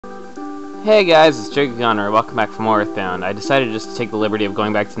Hey guys, it's Jacob Gunner. Welcome back from EarthBound. I decided just to take the liberty of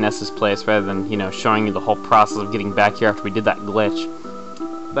going back to Ness's place rather than, showing you the whole process of getting back here after we did that glitch.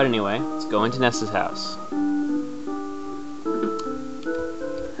 But anyway, let's go into Ness's house.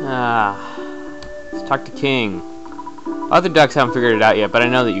 Let's talk to King. Other dogs haven't figured it out yet, but I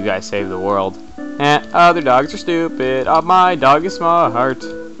know that you guys saved the world. Other dogs are stupid. Oh, my dog is smart.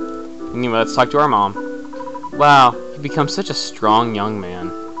 Anyway, let's talk to our mom. Wow, you've become such a strong young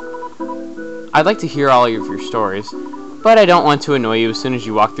man. I'd like to hear all of your stories, but I don't want to annoy you as soon as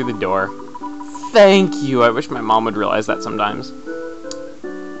you walk through the door. Thank you. I wish my mom would realize that sometimes.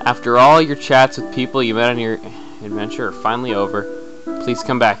 After all your chats with people you met on your adventure are finally over, please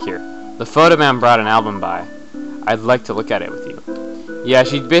come back here. The photo man brought an album by. I'd like to look at it with you. Yeah,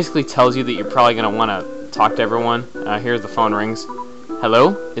 she basically tells you that you're probably going to want to talk to everyone. Here's the phone rings.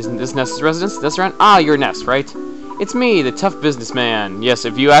 Hello? Isn't this Ness's residence? This around? Ah, you're Ness, right? It's me, the tough businessman. Yes,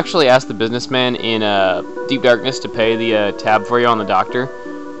 if you actually ask the businessman in Deep Darkness to pay the tab for you on the doctor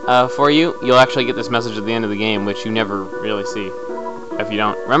for you, you'll actually get this message at the end of the game, which you never really see if you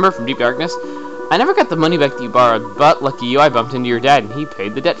don't. Remember from Deep Darkness? I never got the money back that you borrowed, but lucky you, I bumped into your dad and he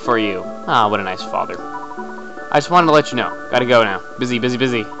paid the debt for you. Ah, what a nice father. I just wanted to let you know. Gotta go now. Busy, busy,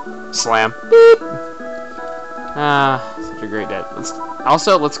 busy. Slam. Beep. Ah, such a great dad. Let's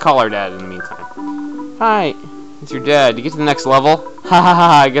call our dad in the meantime. Hi. It's your dad. To get to the next level? Ha ha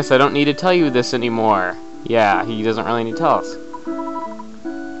ha, I guess I don't need to tell you this anymore. Yeah, he doesn't really need to tell us.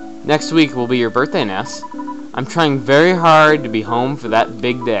 Next week will be your birthday, Ness. I'm trying very hard to be home for that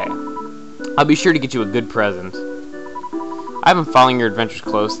big day. I'll be sure to get you a good present. I've been following your adventures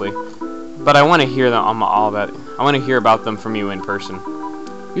closely, but I want to hear about them from you in person.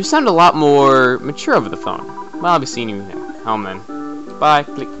 You sound a lot more mature over the phone. Well, I'll be seeing you home then. Bye.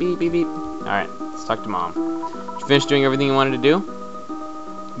 Click beep beep beep. Alright, let's talk to Mom. Did you finish doing everything you wanted to do?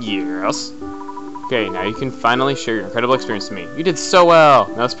 Yes. Okay, now you can finally share your incredible experience to me. You did so well!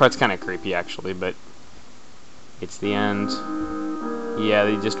 Now this part's kind of creepy, actually, but it's the end. Yeah,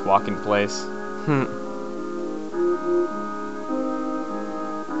 they just walk in place.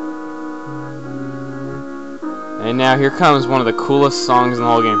 And now here comes one of the coolest songs in the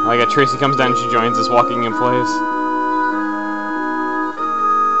whole game. Like, Tracy comes down and she joins us walking in place.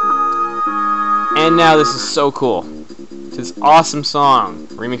 And now this is so cool. It's this awesome song,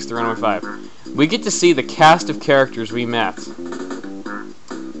 remixed to Runaway 5. We get to see the cast of characters we met.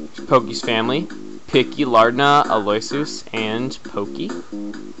 Pokey's family, Picky, Lardna, Aloysius, and Pokey.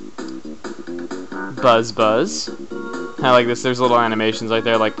 Buzz. I like this. There's little animations right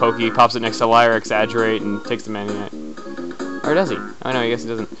there, like Pokey pops it next to Liar, Exaggerate, and takes the Many-Night. Or does he? Oh no, I guess he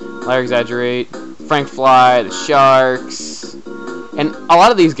doesn't. Liar, Exaggerate, Frank Fly, the Sharks. And a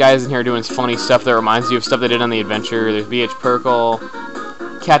lot of these guys in here are doing funny stuff that reminds you of stuff they did on the adventure. There's B.H. Perkle,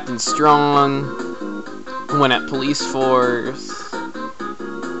 Captain Strong, who went at Police Force.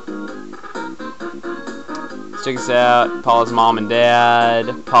 Let's check this out. Paula's mom and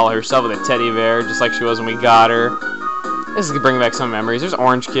dad. Paula herself with a teddy bear, just like she was when we got her. This is gonna bring back some memories. There's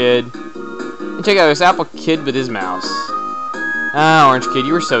Orange Kid. And check out this Apple Kid with his mouse. Ah, Orange Kid,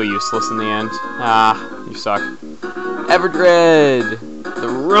 you were so useless in the end. Ah, you suck. Everdred, the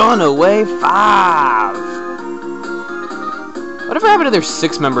Runaway 5. Whatever happened to their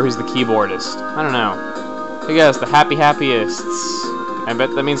 6th member who's the keyboardist? I don't know. I guess the Happiest. I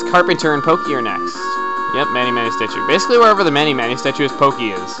bet that means Carpenter and Pokey are next. Yep, Manny statue. Basically wherever the Manny statue is,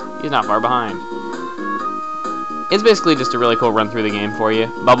 Pokey is. He's not far behind. It's basically just a really cool run through the game for you.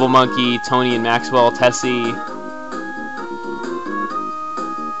 Bubble Monkey, Tony and Maxwell, Tessie.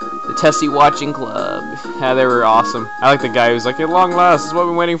 The Tessie Watching Club. Yeah, they were awesome. I like the guy who's like, at long last, this is what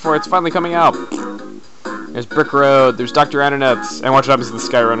we've been waiting for, it's finally coming out. There's Brick Road, there's Dr. Antoinette, and Watch What Happens to the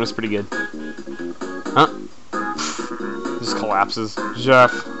Sky Run was pretty good. Huh? Just collapses.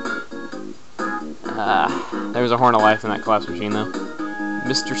 Jeff. There was a horn of life in that collapse machine, though.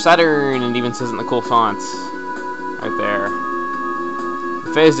 Mr. Saturn, and it even says it in the cool fonts. Right there.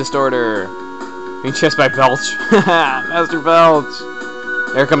 Phase Distorter. Being chased by Belch. Master Belch.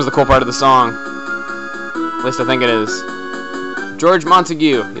 There comes the cool part of the song. At least I think it is. George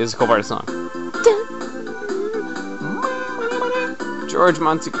Montague is the cool part of the song.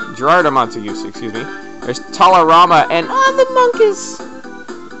 Gerardo Montague, excuse me. There's Talarama and the monkeys.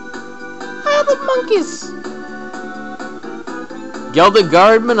 The monkeys.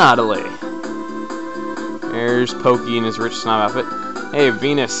 Geldegard Monodily. There's Pokey in his rich snob outfit. Hey,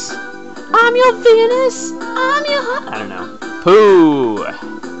 Venus. I'm your Venus. I'm your... I don't know. Pooh.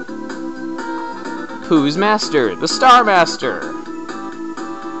 Pooh's Master. The Star Master.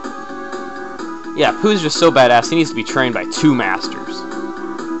 Yeah, Pooh's just so badass, he needs to be trained by 2 masters.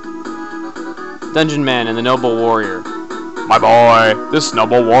 Dungeon Man and the Noble Warrior. My boy, this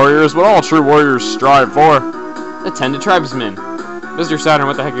noble warrior is what all true warriors strive for. The Tenda Tribesman. Mr. Saturn,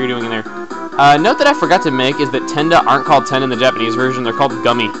 what the heck are you doing in there? Note that I forgot to make is that Tenda aren't called Tenda in the Japanese version, they're called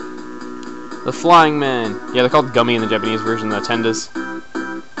Gummy. The Flying Men. Yeah, they're called Gummy in the Japanese version, the Tendas.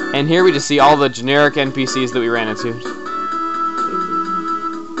 And here we just see all the generic NPCs that we ran into.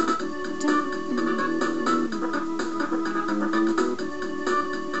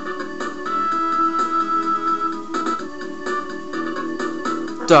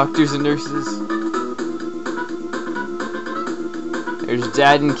 Doctors and nurses. There's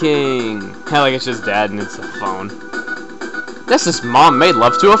Dad and King. Hell, like it's just Dad and it's a phone. This is Mom made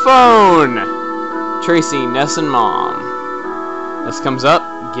love to a phone. Tracy, Ness, and Mom. This comes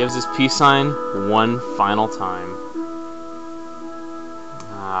up, gives his peace sign one final time.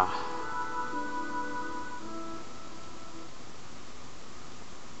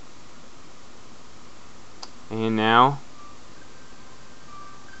 And now,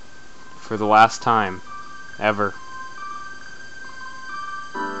 for the last time ever.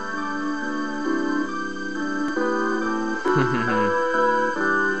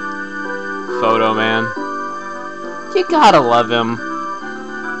 Photo Man. You gotta love him.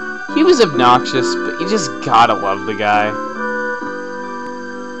 He was obnoxious, but you just gotta love the guy.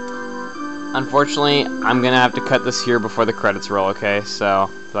 Unfortunately, I'm gonna have to cut this here before the credits roll, okay? So,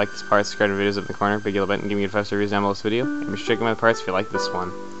 if you like this part, subscribe to videos up in the corner, big yellow button, give me a 5-star reviews down below this video, and be sure to check out my parts if you like this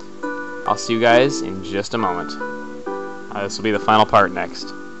one. I'll see you guys in just a moment. This will be the final part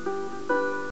next.